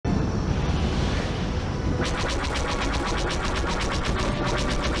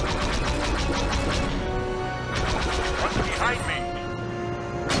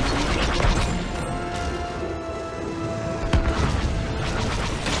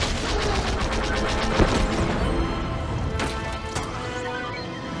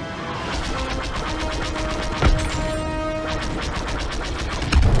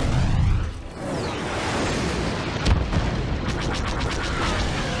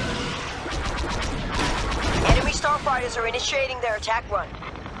Starfighters are initiating their attack run.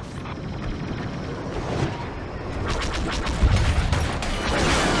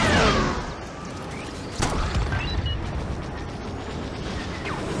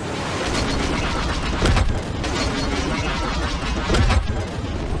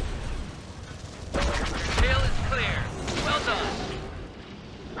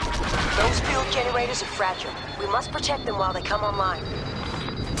 Generators are fragile. We must protect them while they come online.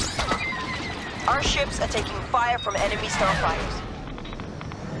 Our ships are taking fire from enemy starfighters.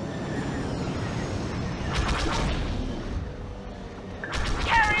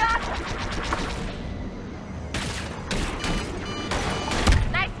 Carry on!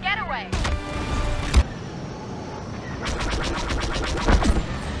 Nice getaway!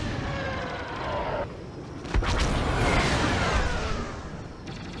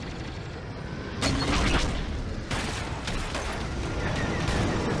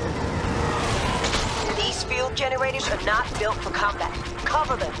 Generators are not built for combat.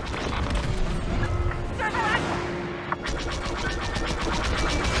 Cover them.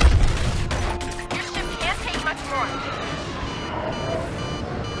 Your ship can't take much more.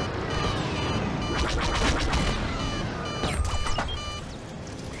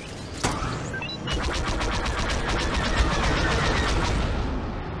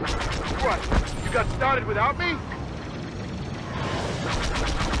 What? You got started without me?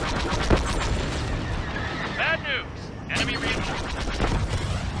 Bad news! Enemy reinforcements.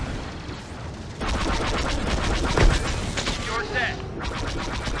 You're set.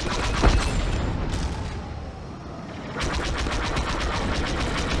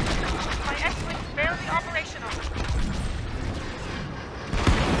 My X-Wing is barely operational.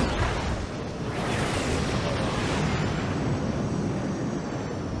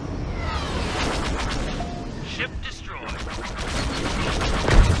 Ship destroyed.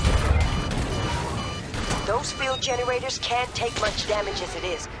 Those field generators can't take much damage as it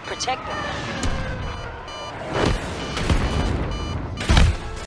is. Protect them.